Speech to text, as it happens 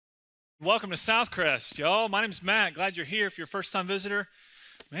Welcome to SouthCrest, y'all. My name's Matt. Glad you're here. If you're a first-time visitor,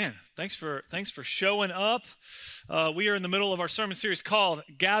 man, thanks for showing up. We are in the middle of our sermon series called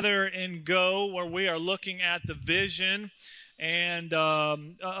 "Gather and Go," where we are looking at the vision and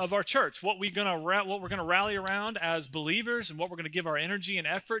of our church, what we're gonna rally around as believers, and what we're gonna give our energy and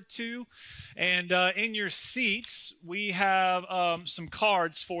effort to. And in your seats, we have some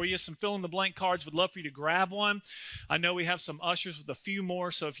cards for you, some fill-in-the-blank cards. Would love for you to grab one. I know we have some ushers with a few more,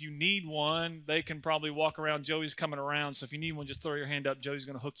 so if you need one, they can probably walk around. Joey's coming around, so if you need one, just throw your hand up. Joey's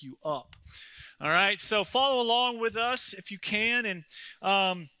gonna hook you up. All right, so follow along with us if you can,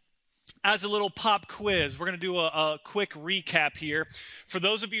 and as a little pop quiz, we're going to do a quick recap here. For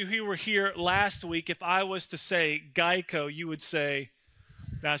those of you who were here last week, if I was to say Geico, you would say,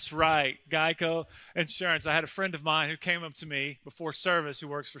 that's right, Geico Insurance. I had a friend of mine who came up to me before service who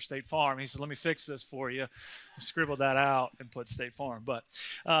works for State Farm. He said, let me fix this for you. I scribbled that out and put State Farm. But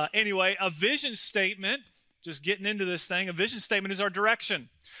anyway, a vision statement, just getting into this thing, a vision statement is our direction.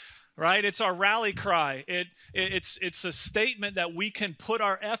 Right? It's our rally cry. It's a statement that we can put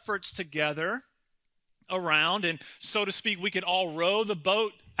our efforts together around, and so to speak, we can all row the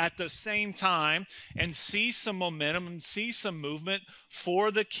boat at the same time and see some momentum and see some movement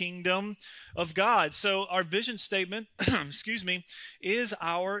for the kingdom of God. So our vision statement, excuse me, is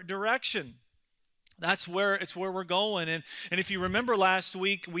our direction. That's where we're going. And if you remember last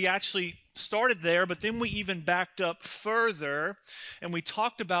week, we actually started there, but then we even backed up further and we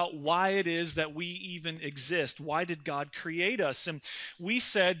talked about why it is that we even exist. Why did God create us? And we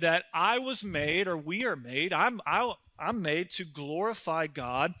said that I was made, or we are made, I'm made to glorify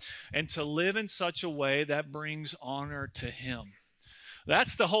God and to live in such a way that brings honor to Him.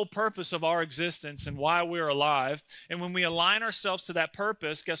 That's the whole purpose of our existence and why we're alive. And when we align ourselves to that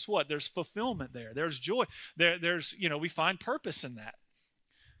purpose, guess what? There's fulfillment there. There's joy. There's we find purpose in that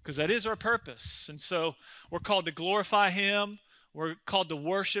because that is our purpose. And so we're called to glorify Him. We're called to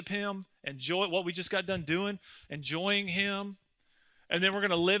worship Him, enjoy what we just got done doing, enjoying Him. And then we're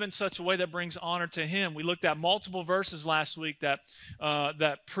going to live in such a way that brings honor to Him. We looked at multiple verses last week that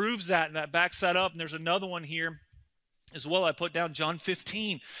proves that and that backs that up. And there's another one here as well. I put down John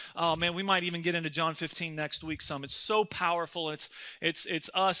 15. Oh man, we might even get into John 15 next week some. It's so powerful. It's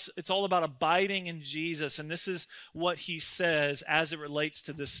us. It's all about abiding in Jesus. And this is what He says as it relates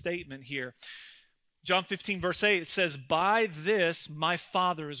to this statement here. John 15 verse 8, it says, by this my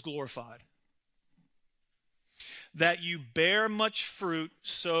Father is glorified, that you bear much fruit,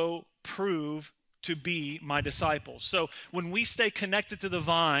 so prove to be my disciples. So when we stay connected to the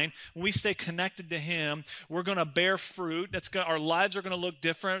vine, when we stay connected to Him, we're going to bear fruit. Our lives are going to look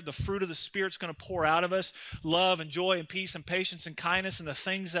different. The fruit of the Spirit's going to pour out of us. Love and joy and peace and patience and kindness and the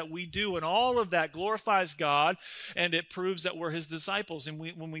things that we do. And all of that glorifies God, and it proves that we're His disciples. And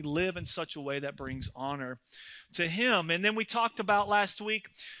when we live in such a way that brings honor to Him. And then we talked about last week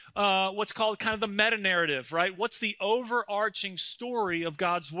what's called kind of the meta-narrative, right? What's the overarching story of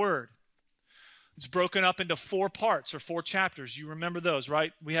God's Word? It's broken up into 4 parts or 4 chapters. You remember those,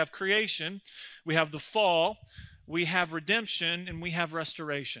 right? We have creation, we have the fall, we have redemption, and we have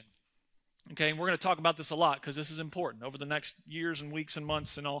restoration. Okay, and we're going to talk about this a lot because this is important over the next years and weeks and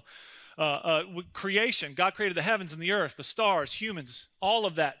months and all. Creation, God created the heavens and the earth, the stars, humans, all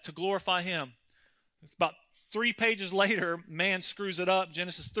of that to glorify Him. It's about 3 pages later, man screws it up,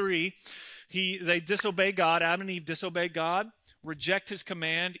 Genesis 3. They disobey God. Adam and Eve disobey God, reject His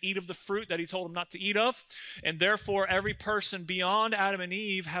command, eat of the fruit that He told them not to eat of. And therefore, every person beyond Adam and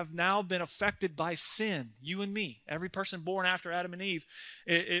Eve have now been affected by sin. You and me, every person born after Adam and Eve,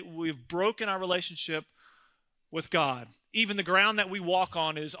 we've broken our relationship with God. Even the ground that we walk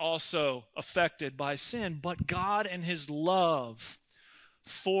on is also affected by sin. But God and His love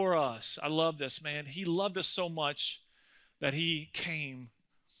for us, I love this, man. He loved us so much that He came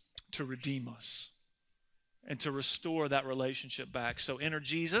to redeem us and to restore that relationship back. So enter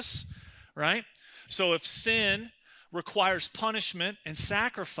Jesus, right? So if sin requires punishment and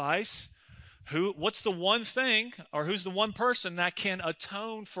sacrifice, what's the one thing, or who's the one person that can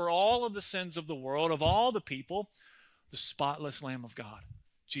atone for all of the sins of the world, of all the people? The spotless Lamb of God,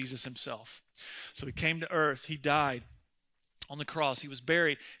 Jesus Himself. So He came to earth, He died on the cross, He was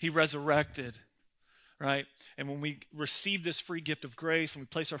buried, He resurrected, right? And when we receive this free gift of grace and we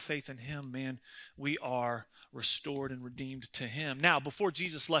place our faith in Him, man, we are restored and redeemed to Him. Now, before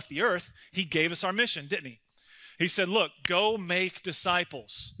Jesus left the earth, He gave us our mission, didn't He? He said, look, go make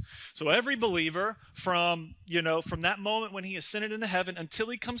disciples. So every believer from that moment when He ascended into heaven until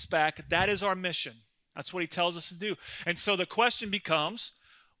He comes back, that is our mission. That's what He tells us to do. And so the question becomes,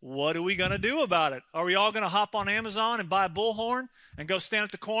 what are we going to do about it? Are we all going to hop on Amazon and buy a bullhorn and go stand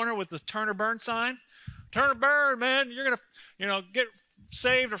at the corner with the turn or burn sign? Turn or burn, man. You're going to, get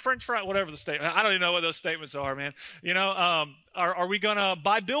saved or French fry, whatever the statement. I don't even know what those statements are, man. Are we going to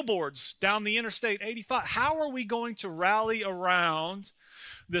buy billboards down the Interstate 85? How are we going to rally around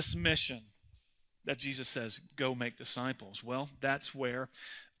this mission that Jesus says, go make disciples? Well, that's where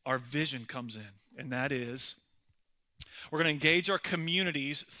our vision comes in, and that is we're going to engage our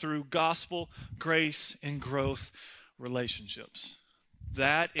communities through gospel, grace, and growth relationships.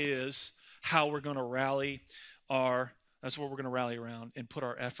 That is how we're going to that's what we're going to rally around and put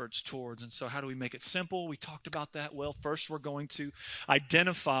our efforts towards. And so how do we make it simple? We talked about that. Well, first we're going to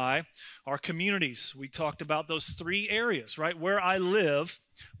identify our communities. We talked about those 3 areas, right? Where I live,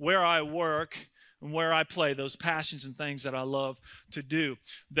 where I work, and where I play, those passions and things that I love to do.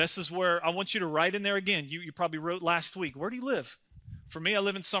 This is where I want you to write in there again. You probably wrote last week, where do you live? For me, I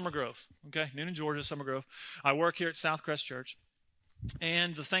live in Summer Grove, okay? Noonan, Georgia, Summer Grove. I work here at SouthCrest Church.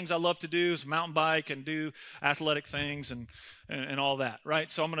 And the things I love to do is mountain bike and do athletic things and all that,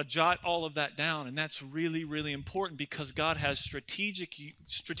 right? So I'm going to jot all of that down, and that's really, really important because God has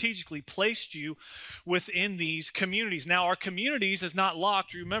strategically placed you within these communities. Now, our communities is not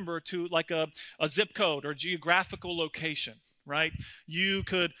locked, remember, to like a zip code or geographical location, right? You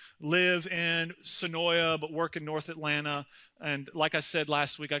could live in Sonoya but work in North Atlanta. And like I said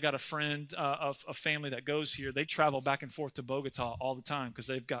last week, I got a friend, a family that goes here. They travel back and forth to Bogota all the time because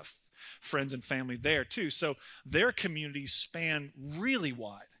they've got friends and family there too. So their communities span really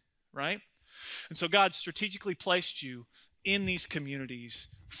wide, right? And so God strategically placed you in these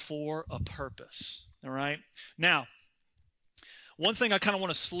communities for a purpose, all right? Now, one thing I kind of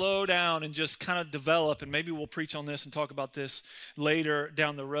want to slow down and just kind of develop, and maybe we'll preach on this and talk about this later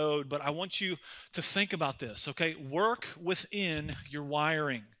down the road, but I want you to think about this, okay? Work within your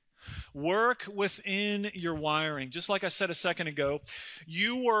wiring. Work within your wiring. Just like I said a second ago,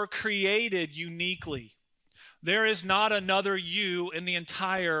 you were created uniquely. There is not another you in the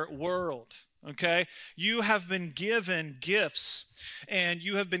entire world, okay? You have been given gifts, and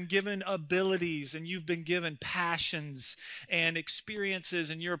you have been given abilities, and you've been given passions and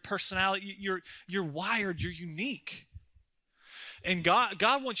experiences, and your personality, you're wired, you're unique. And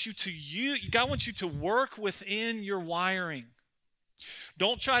God wants you to work within your wiring.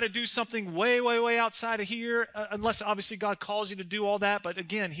 Don't try to do something way, way, way outside of here, unless obviously God calls you to do all that. But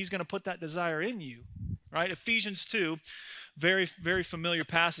again, he's going to put that desire in you, right? Ephesians 2, very, very familiar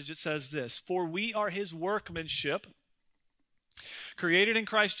passage. It says this, for we are his workmanship, created in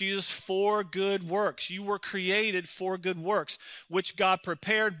Christ Jesus for good works. You were created for good works, which God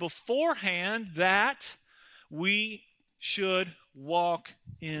prepared beforehand that we should walk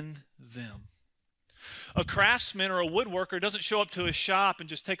in them. A craftsman or a woodworker doesn't show up to his shop and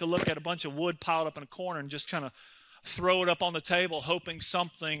just take a look at a bunch of wood piled up in a corner and just kind of throw it up on the table hoping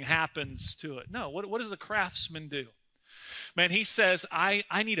something happens to it. No, what does a craftsman do? Man, he says, I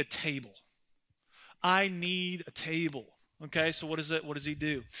need a table. I need a table. Okay, so what does he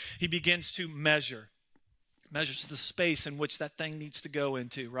do? He begins to measures the space in which that thing needs to go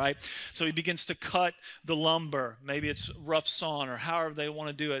into, right? So he begins to cut the lumber. Maybe it's rough sawn or however they want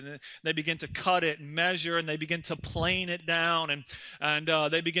to do it. And they begin to cut it and measure, and they begin to plane it down, and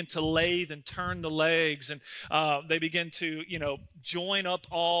they begin to lathe and turn the legs, and they begin to, join up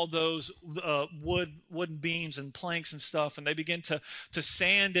all those wooden beams and planks and stuff, and they begin to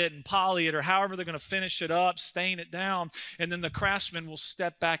sand it and poly it, or however they're going to finish it up, stain it down, and then the craftsman will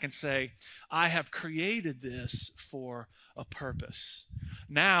step back and say, I have created this for a purpose.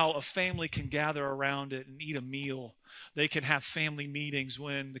 Now a family can gather around it and eat a meal. They can have family meetings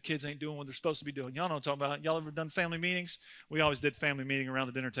when the kids ain't doing what they're supposed to be doing. Y'all know what I'm talking about. Y'all ever done family meetings? We always did family meeting around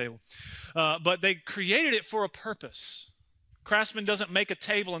the dinner table. But they created it for a purpose. Craftsman doesn't make a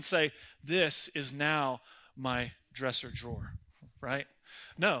table and say, this is now my dresser drawer, right?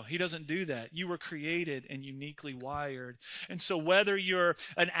 No, he doesn't do that. You were created and uniquely wired. And so whether you're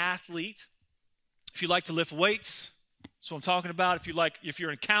an athlete, if you like to lift weights, that's what I'm talking about. If you're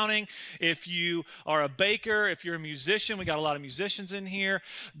in accounting, if you are a baker, if you're a musician, we got a lot of musicians in here.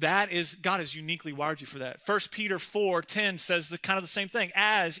 God has uniquely wired you for that. 1 Peter 4:10 says kind of the same thing.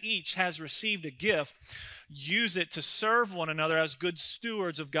 As each has received a gift, use it to serve one another as good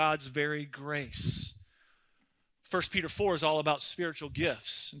stewards of God's very grace. 1 Peter 4 is all about spiritual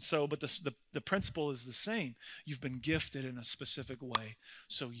gifts. And so, but the principle is the same. You've been gifted in a specific way,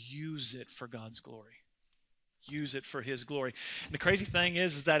 so use it for God's glory. Use it for his glory. And the crazy thing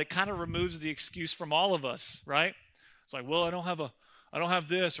is that it kind of removes the excuse from all of us, right? It's like, well, I don't have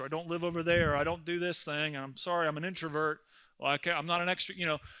this, or I don't live over there, or I don't do this thing, and I'm sorry, I'm an introvert. Well, I'm not an extra,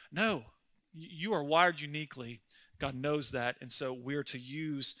 No, you are wired uniquely. God knows that, and so we're to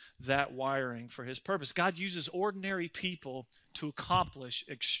use that wiring for his purpose. God uses ordinary people to accomplish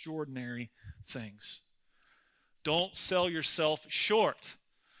extraordinary things. Don't sell yourself short.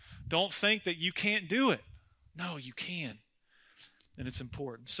 Don't think that you can't do it. No, you can. And it's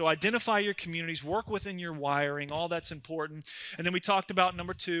important. So identify your communities, work within your wiring, all that's important. And then we talked about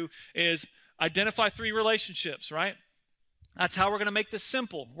number 2 is identify 3 relationships, right? That's how we're going to make this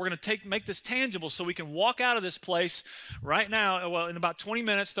simple. We're going to make this tangible so we can walk out of this place right now. Well, in about 20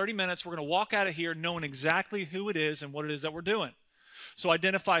 minutes, 30 minutes, we're going to walk out of here knowing exactly who it is and what it is that we're doing. So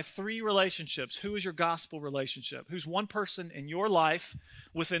identify 3 relationships. Who is your gospel relationship? Who's one person in your life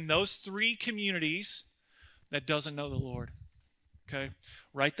within those 3 communities that doesn't know the Lord? Okay?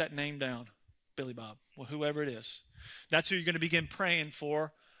 Write that name down. Billy Bob. Well, whoever it is. That's who you're going to begin praying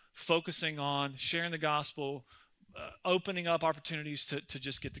for, focusing on, sharing the gospel, opening up opportunities to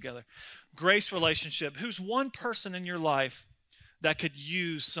just get together. Grace relationship. Who's one person in your life that could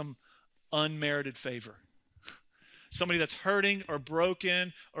use some unmerited favor? Somebody that's hurting or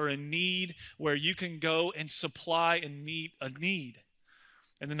broken or in need, where you can go and supply and meet a need.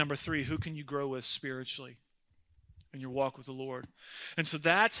 And then number 3, who can you grow with spiritually in your walk with the Lord? And so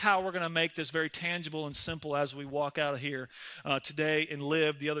that's how we're going to make this very tangible and simple as we walk out of here today and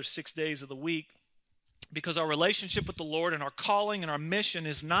live the other 6 days of the week. Because our relationship with the Lord and our calling and our mission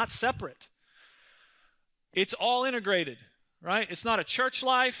is not separate. It's all integrated, right? It's not a church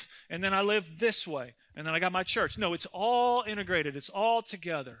life, and then I live this way, and then I got my church. No, it's all integrated. It's all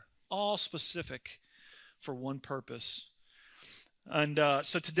together, all specific for one purpose. And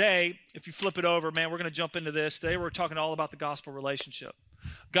so today, if you flip it over, man, we're going to jump into this. Today we're talking all about the gospel relationship.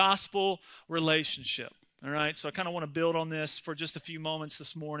 Gospel relationship, all right? So I kind of want to build on this for just a few moments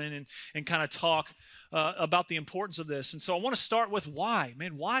this morning and kind of talk about the importance of this. And so I want to start with why.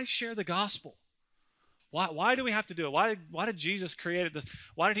 Man, why share the gospel? Why do we have to do it? Why did Jesus create it this?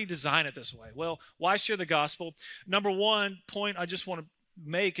 Why did he design it this way? Well, why share the gospel? Number 1 point I just want to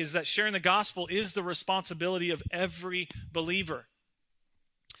make is that sharing the gospel is the responsibility of every believer.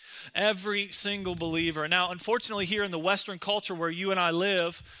 Every single believer. Now, unfortunately, here in the Western culture where you and I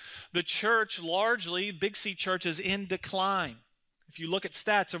live, the church largely, Big C church, is in decline. If you look at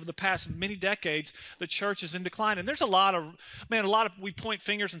stats over the past many decades, the church is in decline. And there's a lot of, we point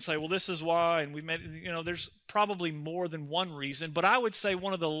fingers and say, well, this is why, and there's probably more than one reason. But I would say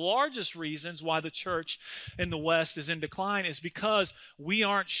one of the largest reasons why the church in the West is in decline is because we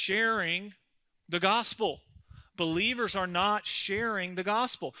aren't sharing the gospel. Believers are not sharing the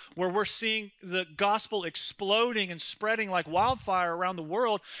gospel. Where we're seeing the gospel exploding and spreading like wildfire around the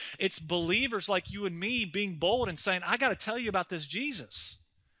world, it's believers like you and me being bold and saying, I got to tell you about this Jesus.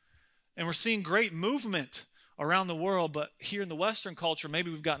 And we're seeing great movement around the world, but here in the Western culture,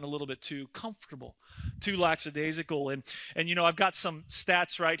 maybe we've gotten a little bit too comfortable, too lackadaisical. And I've got some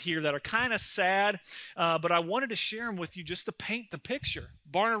stats right here that are kind of sad, but I wanted to share them with you just to paint the picture.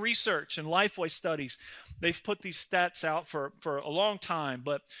 Barna Research and Lifeway Studies, they've put these stats out for a long time,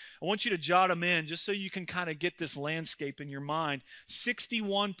 but I want you to jot them in just so you can kind of get this landscape in your mind.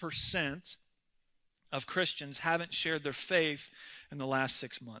 61% of Christians haven't shared their faith in the last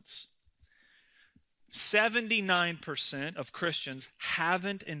 6 months. 79% of Christians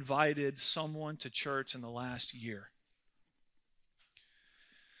haven't invited someone to church in the last year.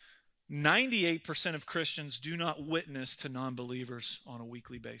 98% of Christians do not witness to non-believers on a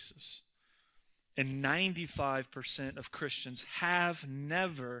weekly basis. And 95% of Christians have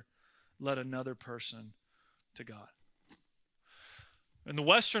never led another person to God. In the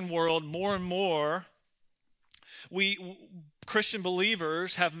Western world, more and more, Christian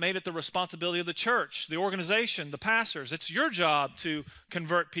believers have made it the responsibility of the church, the organization, the pastors. It's your job to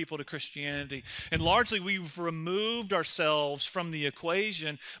convert people to Christianity. And largely we've removed ourselves from the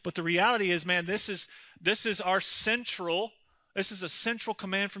equation. But the reality is, man, this is a central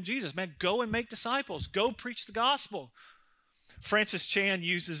command from Jesus. Man, go and make disciples. Go preach the gospel. Francis Chan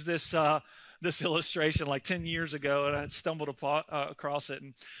uses this illustration like 10 years ago, and I stumbled across it,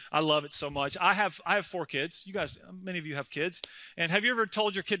 and I love it so much. I have 4 kids. You guys, many of you have kids. And have you ever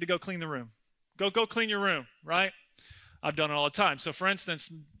told your kid to go clean the room? Go clean your room, right? I've done it all the time. So for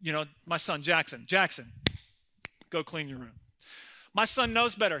instance, my son Jackson, go clean your room. My son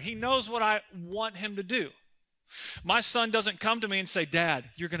knows better. He knows what I want him to do. My son doesn't come to me and say, Dad,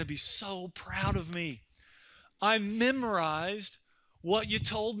 you're going to be so proud of me. I memorized what you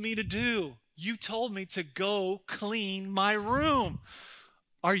told me to do. You told me to go clean my room.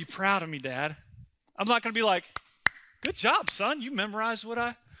 Are you proud of me, Dad? I'm not going to be like, good job, son. You memorized what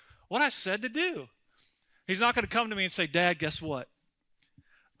I said to do. He's not going to come to me and say, Dad, guess what?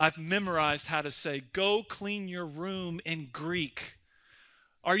 I've memorized how to say, go clean your room in Greek.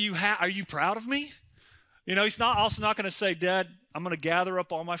 Are you proud of me? You know, he's also not going to say, Dad, I'm going to gather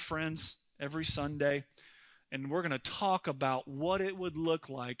up all my friends every Sunday, and we're going to talk about what it would look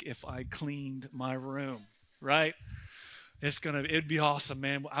like if I cleaned my room, right? It'd be awesome,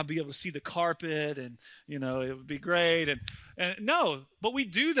 man. I'll be able to see the carpet, and, you know, it would be great. And no, but we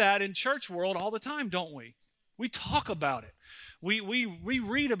do that in church world all the time, don't we? We talk about it. We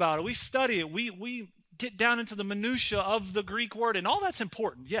read about it. We study it. We get down into the minutia of the Greek word, and all that's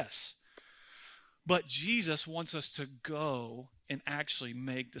important, yes. But Jesus wants us to go and actually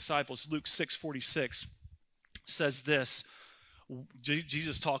make disciples. Luke 6:46 says this,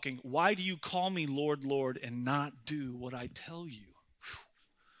 Jesus talking, why do you call me Lord, Lord, and not do what I tell you?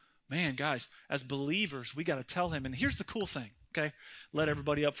 Whew. Man, guys, as believers, we got to tell him. And here's the cool thing, okay? Let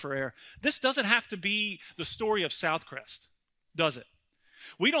everybody up for air. This doesn't have to be the story of SouthCrest, does it?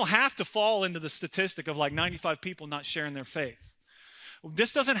 We don't have to fall into the statistic of like 95 people not sharing their faith.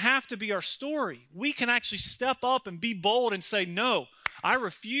 This doesn't have to be our story. We can actually step up and be bold and say, no, I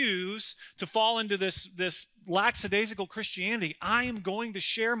refuse to fall into this lackadaisical Christianity. I am going to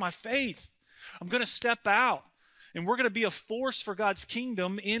share my faith. I'm going to step out, and we're going to be a force for God's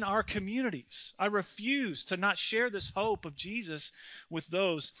kingdom in our communities. I refuse to not share this hope of Jesus with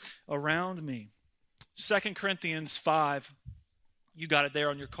those around me. 2 Corinthians 5, you got it there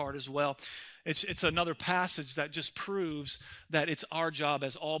on your card as well. It's another passage that just proves that it's our job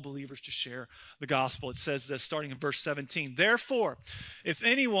as all believers to share the gospel. It says this, starting in verse 17. Therefore, if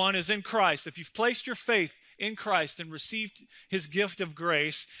anyone is in Christ, if you've placed your faith in Christ and received his gift of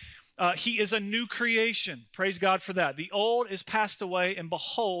grace, he is a new creation. Praise God for that. The old is passed away, and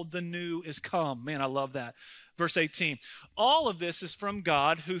behold, the new is come. Man, I love that. Verse 18. All of this is from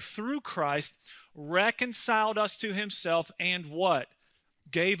God, who through Christ reconciled us to himself, and what?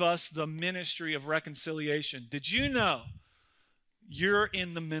 Gave us the ministry of reconciliation. Did you know you're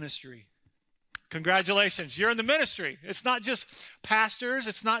in the ministry? Congratulations, you're in the ministry. It's not just pastors,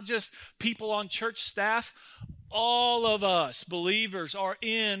 it's not just people on church staff. All of us believers are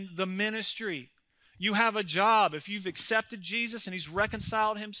in the ministry. You have a job. If you've accepted Jesus and he's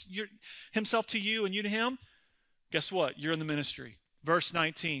reconciled himself to you and you to him, guess what? You're in the ministry. Verse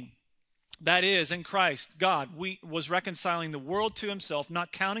 19. That is, in Christ, God was reconciling the world to himself,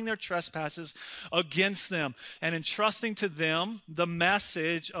 not counting their trespasses against them, and entrusting to them the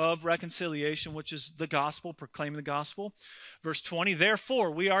message of reconciliation, which is the gospel, proclaiming the gospel. Verse 20,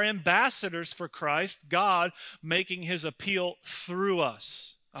 therefore, we are ambassadors for Christ, God making his appeal through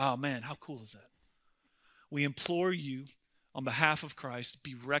us. Oh, man, how cool is that? We implore you on behalf of Christ,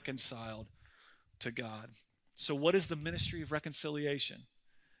 be reconciled to God. So what is the ministry of reconciliation?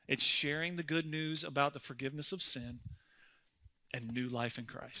 It's sharing the good news about the forgiveness of sin and new life in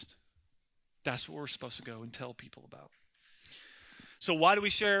Christ. That's what we're supposed to go and tell people about. So why do we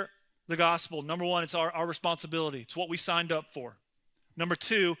share the gospel? Number one, it's our responsibility. It's what we signed up for. Number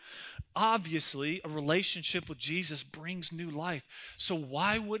two, obviously, a relationship with Jesus brings new life. So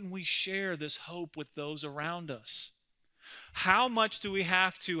why wouldn't we share this hope with those around us? How much do we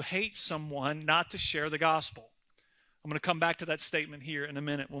have to hate someone not to share the gospel? I'm going to come back to that statement here in a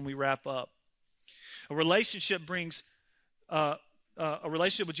minute when we wrap up. A relationship with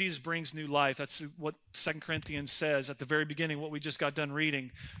Jesus brings new life. That's what 2 Corinthians says at the very beginning, what we just got done reading,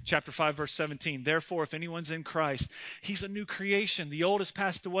 chapter 5, verse 17. Therefore, if anyone's in Christ, he's a new creation. The old has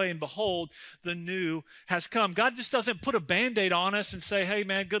passed away, and behold, the new has come. God just doesn't put a Band-Aid on us and say, hey,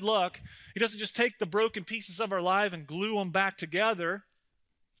 man, good luck. He doesn't just take the broken pieces of our life and glue them back together.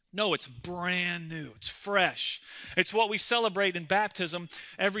 No, it's brand new. It's fresh. It's what we celebrate in baptism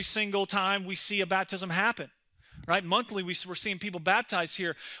every single time we see a baptism happen, right? Monthly, we're seeing people baptized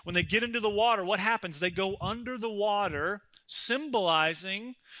here. When they get into the water, what happens? They go under the water,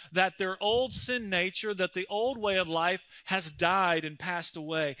 symbolizing that their old sin nature, that the old way of life has died and passed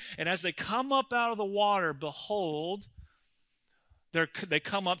away. And as they come up out of the water, behold, they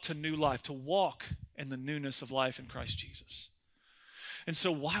come up to new life, to walk in the newness of life in Christ Jesus. And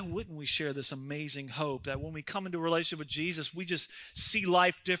so why wouldn't we share this amazing hope that when we come into a relationship with Jesus, we just see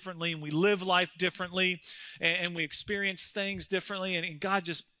life differently and we live life differently and we experience things differently, and God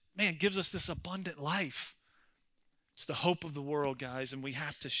just, man, gives us this abundant life. It's the hope of the world, guys, and we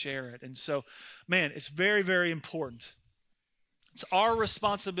have to share it. And so, man, it's very, very important. It's our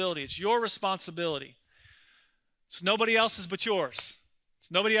responsibility. It's your responsibility. It's nobody else's but yours. It's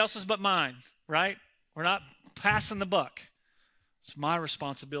nobody else's but mine, right? We're not passing the buck. It's my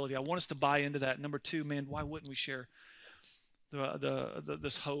responsibility. I want us to buy into that. Number two, man, why wouldn't we share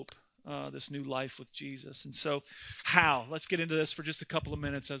this hope this new life with Jesus. And so how? Let's get into this for just a couple of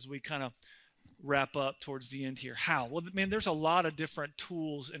minutes as we kind of wrap up towards the end here. How? Well, man, there's a lot of different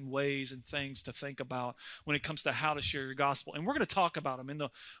tools and ways and things to think about when it comes to how to share your gospel. And we're going to talk about them in the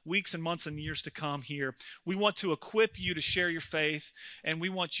weeks and months and years to come here. We want to equip you to share your faith, and we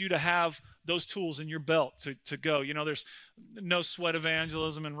want you to have those tools in your belt to go. You know, there's no sweat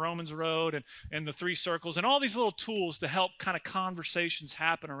evangelism and Romans Road and the 3 circles and all these little tools to help kind of conversations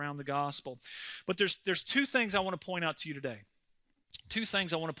happen around the gospel. But there's 2 things I want to point out to you today. 2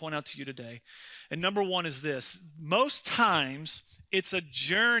 things I want to point out to you today. And number 1 is this. Most times, it's a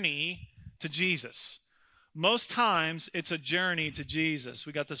journey to Jesus. Most times, it's a journey to Jesus.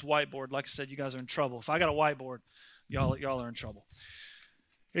 We got this whiteboard. Like I said, you guys are in trouble. If I got a whiteboard, y'all are in trouble.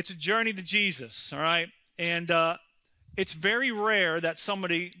 It's a journey to Jesus, all right? And it's very rare that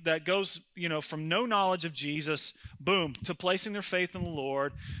somebody that goes, from no knowledge of Jesus, boom, to placing their faith in the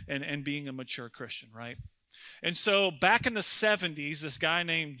Lord and being a mature Christian, right? And so back in the 70s, this guy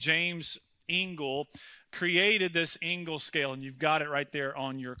named James Engel created this Engel scale, and you've got it right there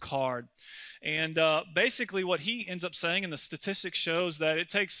on your card. And basically what he ends up saying, and the statistics shows that it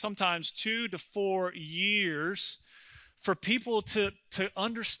takes sometimes 2 to 4 years for people to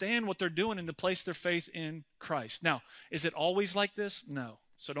understand what they're doing and to place their faith in Christ. Now, is it always like this? No.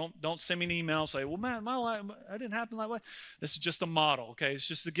 So don't send me an email and say, well, man, my life, I didn't happen that way. This is just a model, okay? It's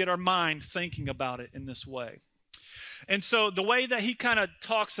just to get our mind thinking about it in this way. And so the way that he kind of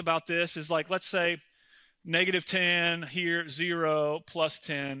talks about this is like, let's say, -10 here, 0,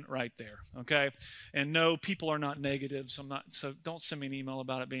 +10 right there, okay? And no, people are not negatives. So don't send me an email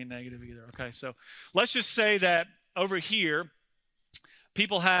about it being negative either, okay? So let's just say that over here,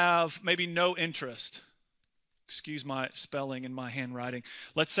 people have maybe no interest. Excuse my spelling and my handwriting.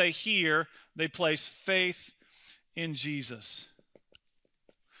 Let's say here they place faith in Jesus.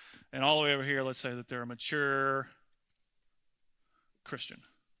 And all the way over here, let's say that they're a mature Christian.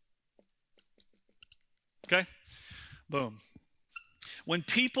 Okay? Boom. When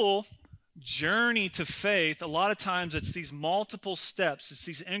people journey to faith, a lot of times it's these multiple steps, it's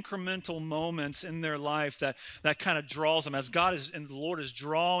these incremental moments in their life that kind of draws them. As God is and the Lord is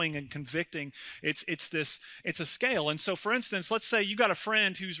drawing and convicting, it's a scale. And so, for instance, let's say you got a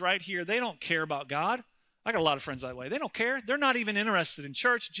friend who's right here, they don't care about God. I got a lot of friends that way. They don't care. They're not even interested in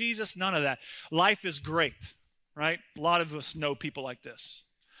church, Jesus, none of that. Life is great, right? A lot of us know people like this.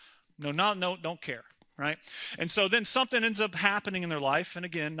 Don't care. Right? And so then something ends up happening in their life. And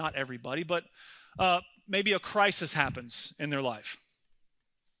again, not everybody, but maybe a crisis happens in their life.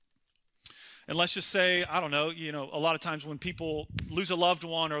 And let's just say, I don't know, a lot of times when people lose a loved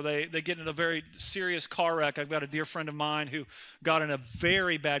one or they get in a very serious car wreck. I've got a dear friend of mine who got in a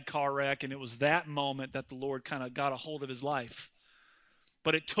very bad car wreck, and it was that moment that the Lord kind of got a hold of his life.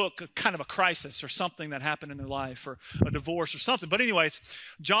 But it took kind of a crisis or something that happened in their life, or a divorce or something. But anyways,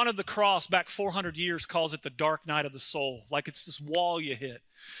 John of the Cross back 400 years calls it the dark night of the soul. Like it's this wall you hit.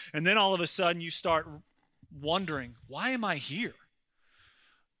 And then all of a sudden you start wondering, why am I here?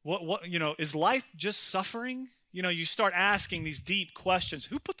 What is life just suffering? You start asking these deep questions.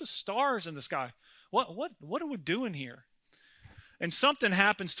 Who put the stars in the sky? What are we doing here? And something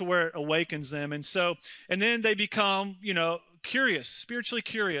happens to where it awakens them. And then they become, curious, spiritually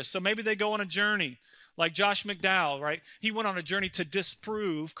curious. So maybe they go on a journey like Josh McDowell, right? He went on a journey to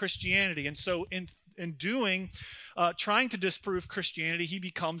disprove Christianity. And so in trying to disprove Christianity, he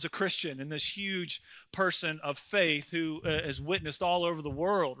becomes a Christian and this huge person of faith who has witnessed all over the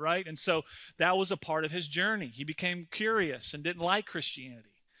world, right? And so that was a part of his journey. He became curious and didn't like Christianity.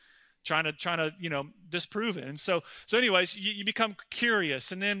 Trying to disprove it. And so anyways, you become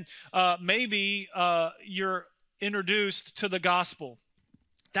curious, and then maybe you're introduced to the gospel.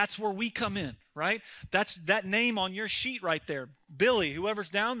 That's where we come in, right? That's that name on your sheet right there, Billy,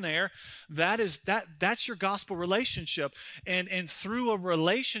 whoever's down there. That's your gospel relationship, and through a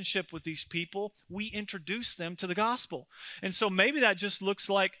relationship with these people, we introduce them to the gospel. And so maybe that just looks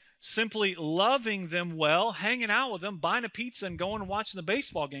like simply loving them well, hanging out with them, buying a pizza and going and watching the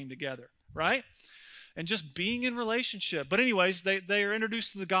baseball game together, right? And just being in relationship. But anyways, they are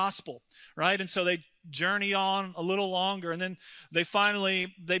introduced to the gospel, right? And so they journey on a little longer, and then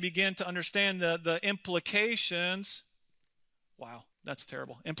they begin to understand the implications. Wow, that's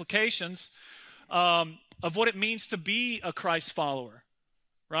terrible. Implications of what it means to be a Christ follower.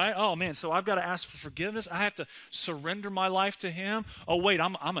 Right? Oh, man, so I've got to ask for forgiveness. I have to surrender my life to him. Oh, wait,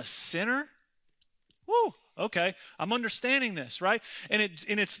 I'm a sinner? Woo, okay, I'm understanding this, right? And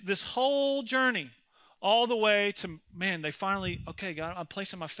it's this whole journey all the way to, man, they finally, okay, God, I'm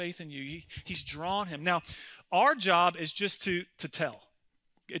placing my faith in you. He's drawn him. Now, our job is just to tell.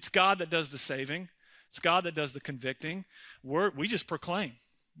 It's God that does the saving. It's God that does the convicting. We just proclaim.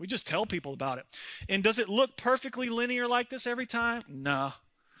 We just tell people about it. And does it look perfectly linear like this every time? No.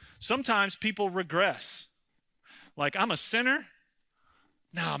 Sometimes people regress. Like, I'm a sinner?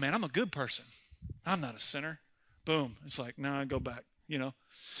 No, man, I'm a good person. I'm not a sinner. Boom. It's like, no, I go back, And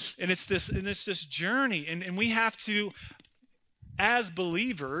it's this journey. And we have to, as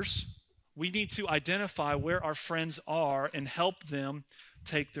believers, we need to identify where our friends are and help them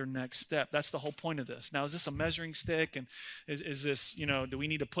take their next step. That's the whole point of this. Now, is this a measuring stick? And is this, do we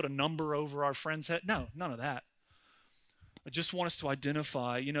need to put a number over our friend's head? No, none of that. I just want us to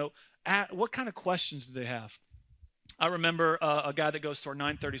identify, what kind of questions do they have? I remember a guy that goes to our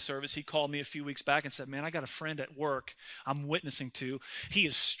 9:30 service. He called me a few weeks back and said, man, I got a friend at work I'm witnessing to. He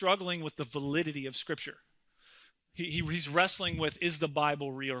is struggling with the validity of Scripture. He's wrestling with, is the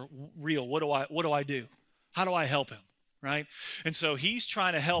Bible real? What do I do? How do I help him? Right? And so he's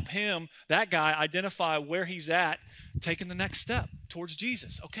trying to help that guy, identify where he's at, taking the next step towards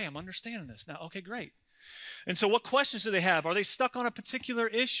Jesus. Okay, I'm understanding this now. Okay, great. And so what questions do they have? Are they stuck on a particular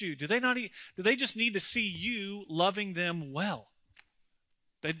issue? Do they just need to see you loving them well?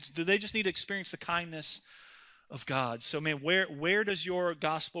 Do they just need to experience the kindness of God? So, man, where does your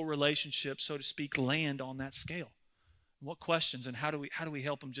gospel relationship, so to speak, land on that scale? What questions, and how do we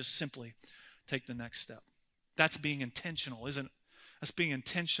help them just simply take the next step? That's being intentional, isn't it? That's being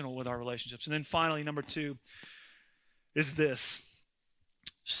intentional with our relationships. And then finally, number 2 is this.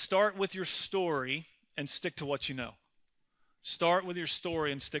 Start with your story and stick to what you know. Start with your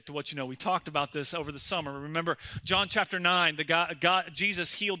story and stick to what you know. We talked about this over the summer. Remember John chapter 9,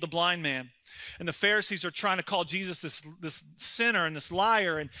 Jesus healed the blind man. And the Pharisees are trying to call Jesus this sinner and this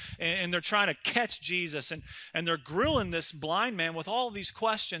liar, and they're trying to catch Jesus. And they're grilling this blind man with all of these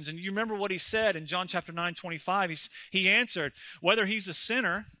questions. And you remember what he said in John chapter 9:25. He answered, whether he's a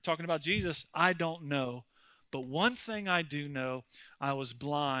sinner, talking about Jesus, I don't know. But one thing I do know, I was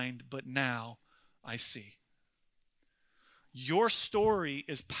blind, but now I see. Your story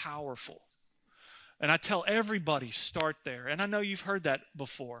is powerful. And I tell everybody, start there. And I know you've heard that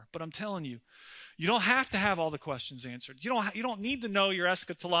before, but I'm telling you, you don't have to have all the questions answered. You don't need to know your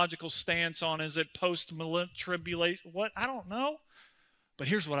eschatological stance on, is it post-tribulation? What? I don't know. But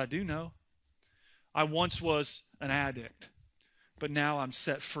here's what I do know. I once was an addict, but now I'm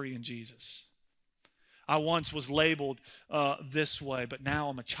set free in Jesus. I once was labeled this way, but now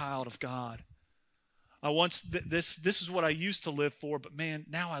I'm a child of God. I once, this is what I used to live for, but man,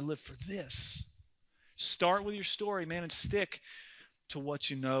 now I live for this. Start with your story, man, and stick to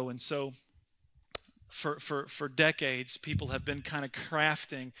what you know. And so for decades, people have been kind of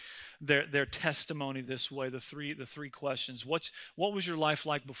crafting their testimony this way, the three questions. What was your life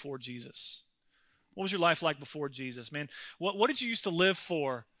like before Jesus? What was your life like before Jesus, man? What did you used to live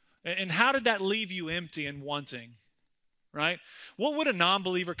for? And how did that leave you empty and wanting, right? What would a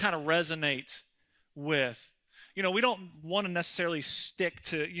non-believer kind of resonate with? We don't want to necessarily stick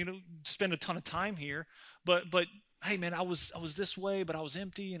to, spend a ton of time here, but hey, man, I was this way, but I was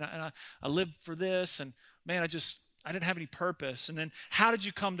empty, and I lived for this, and man, I didn't have any purpose. And then how did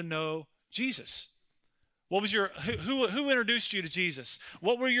you come to know Jesus? What was who introduced you to Jesus?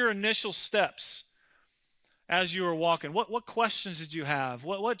 What were your initial steps as you were walking? What questions did you have?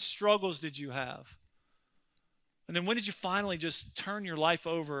 What struggles did you have? And then when did you finally just turn your life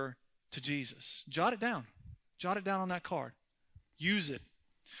over to Jesus? Jot it down. Jot it down on that card. Use it.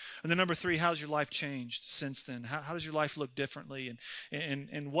 And then number 3, how's your life changed since then? How does your life look differently?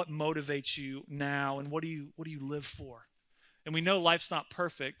 And what motivates you now? And what do you live for? And we know life's not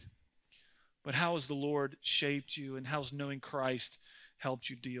perfect, but how has the Lord shaped you, and how's knowing Christ helped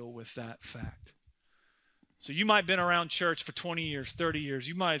you deal with that fact? So you might have been around church for 20 years, 30 years.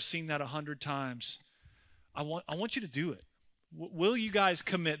 You might have seen that 100 times. I want you to do it. Will you guys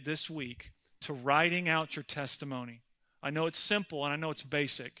commit this week to writing out your testimony? I know it's simple and I know it's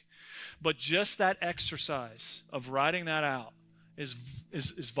basic, but just that exercise of writing that out is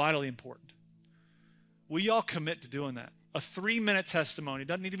vitally important. Will y'all commit to doing that? A 3-minute testimony.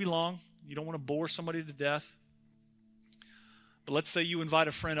 Doesn't need to be long. You don't want to bore somebody to death. But let's say you invite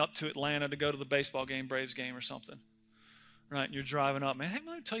a friend up to Atlanta to go to the baseball game, Braves game or something. Right? And you're driving up. Man, hey,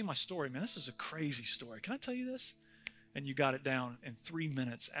 let me tell you my story, man. This is a crazy story. Can I tell you this? And you got it down in 3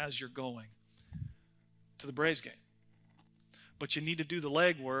 minutes as you're going to the Braves game. But you need to do the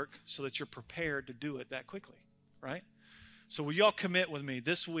legwork so that you're prepared to do it that quickly, right? So will y'all commit with me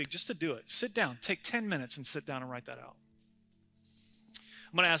this week just to do it? Sit down. Take 10 minutes and sit down and write that out.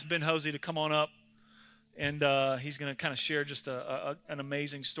 I'm going to ask Ben Hosey to come on up, and he's going to kind of share just an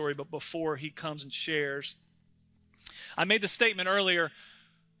amazing story. But before he comes and shares, I made the statement earlier,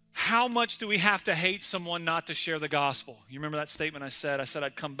 How much do we have to hate someone not to share the gospel? You remember that statement I said? I said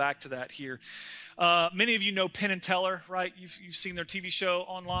I'd come back to that here. Many of you know Penn and Teller, right? You've seen their TV show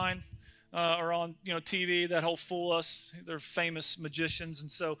online or on TV, that whole Fool Us. They're famous magicians.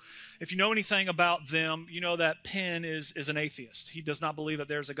 And so if you know anything about them, you know that Penn is an atheist. He does not believe that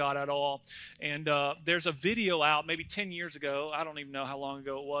there's a God at all. And there's a video out maybe 10 years ago. I don't even know how long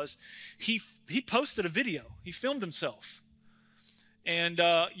ago it was. He posted a video. He filmed himself. And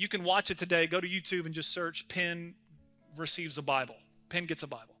you can watch it today. Go to YouTube and just search Penn receives a Bible. Penn gets a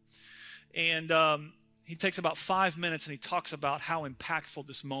Bible. And he takes about 5 minutes and he talks about how impactful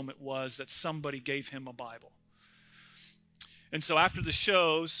this moment was that somebody gave him a Bible. And so after the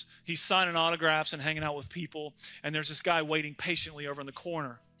shows, he's signing autographs and hanging out with people. And there's this guy waiting patiently over in the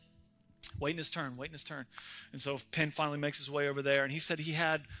corner. Waiting his turn. And so Penn finally makes his way over there. And he said he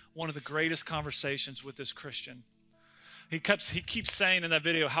had one of the greatest conversations with this Christian. He keeps saying in that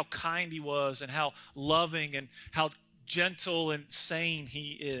video how kind he was and how loving and how gentle and sane he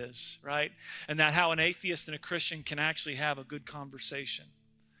is, right? And that how an atheist and a Christian can actually have a good conversation.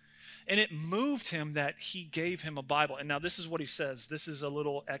 And it moved him that he gave him a Bible. And now this is what he says. This is a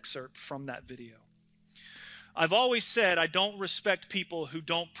little excerpt from that video. I've always said I don't respect people who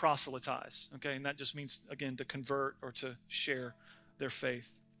don't proselytize, okay? And that just means, again, to convert or to share their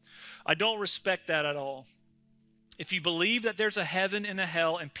faith. I don't respect that at all. If you believe that there's a heaven and a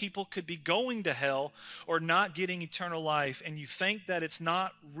hell and people could be going to hell or not getting eternal life, and you think that it's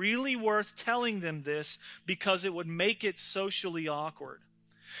not really worth telling them this because it would make it socially awkward,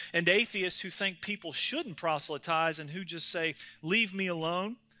 and atheists who think people shouldn't proselytize and who just say, leave me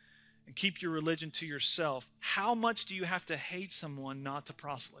alone and keep your religion to yourself, how much do you have to hate someone not to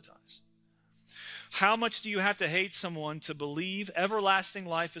proselytize? How much do you have to hate someone to believe everlasting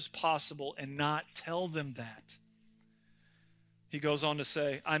life is possible and not tell them that? He goes on to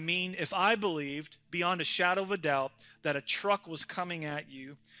say, I mean, if I believed beyond a shadow of a doubt that a truck was coming at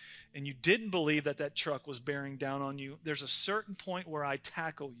you and you didn't believe that that truck was bearing down on you, there's a certain point where I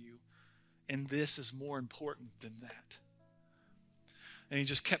tackle you, and this is more important than that. And he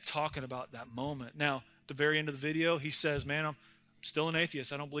just kept talking about that moment. Now, at the very end of the video, he says, man, I'm still an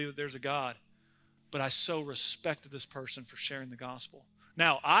atheist. I don't believe that there's a God. But I so respected this person for sharing the gospel.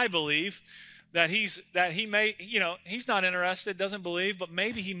 Now, I believe that he's not interested, doesn't believe, but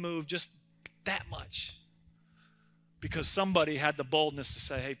maybe he moved just that much because somebody had the boldness to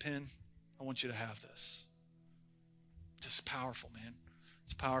say, hey, Penn, I want you to have this. Just powerful, man.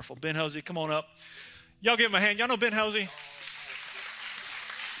 It's powerful. Ben Hosey, come on up. Y'all give him a hand. Y'all know Ben Hosey?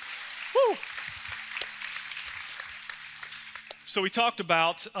 Woo! So we talked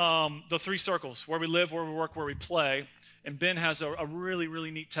about the three circles, where we live, where we work, where we play. And Ben has a really,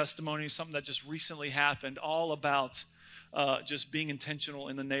 really neat testimony, something that just recently happened, all about just being intentional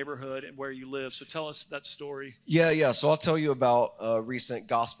in the neighborhood and where you live. So tell us that story. Yeah. So I'll tell you about a recent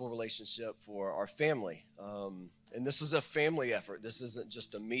gospel relationship for our family. And this is a family effort. This isn't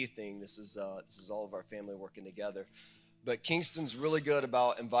just a me thing. This is all of our family working together. But Kingston's really good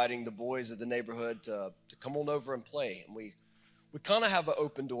about inviting the boys of the neighborhood to come on over and play. And we kind of have an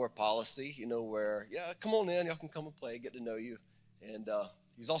open door policy, where, yeah, come on in, y'all can come and play, get to know you. And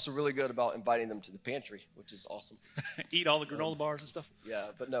he's also really good about inviting them to the pantry, which is awesome. Eat all the granola bars and stuff. Yeah,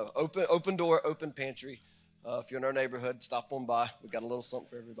 but no, open door, open pantry. If you're in our neighborhood, stop on by. We got a little something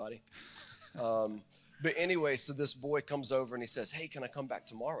for everybody. But anyway, so this boy comes over and he says, hey, can I come back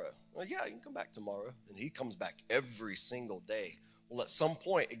tomorrow? Well, yeah, you can come back tomorrow. And he comes back every single day. Well, at some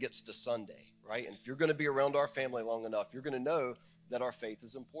point, it gets to Sunday. Right? And if you're going to be around our family long enough, you're going to know that our faith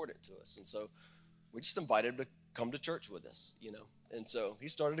is important to us. And so we just invited him to come to church with us, And so he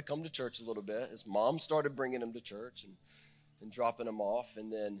started to come to church a little bit. His mom started bringing him to church and dropping him off.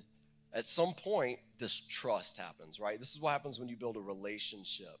 And then at some point, this trust happens, right? This is what happens when you build a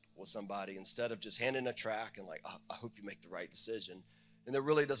relationship with somebody instead of just handing a track and like, I hope you make the right decision. And that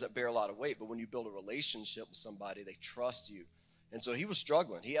really doesn't bear a lot of weight. But when you build a relationship with somebody, they trust you. And so he was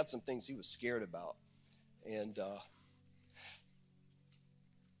struggling. He had some things he was scared about. And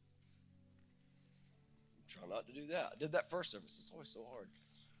try not to do that. I did that first service. It's always so hard.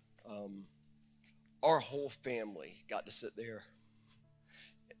 Our whole family got to sit there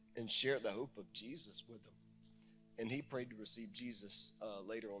and share the hope of Jesus with him. And he prayed to receive Jesus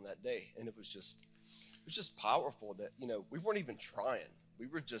later on that day. And it was just powerful that, we weren't even trying. We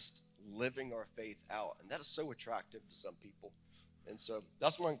were just living our faith out. And that is so attractive to some people. And so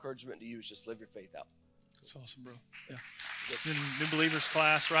that's my encouragement to you is just live your faith out. That's awesome, bro. Yeah. New believers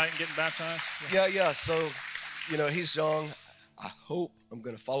class, right? And getting baptized? Yeah. So, he's young. I hope I'm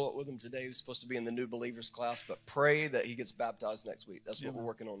going to follow up with him today. He's supposed to be in the new believers class, but pray that he gets baptized next week. That's what we're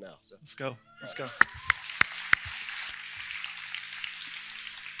working on now. So let's go. Let's go.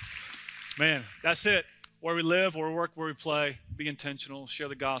 Man, that's it. Where we live, where we work, where we play, be intentional, share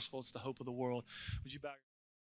the gospel. It's the hope of the world. Would you back?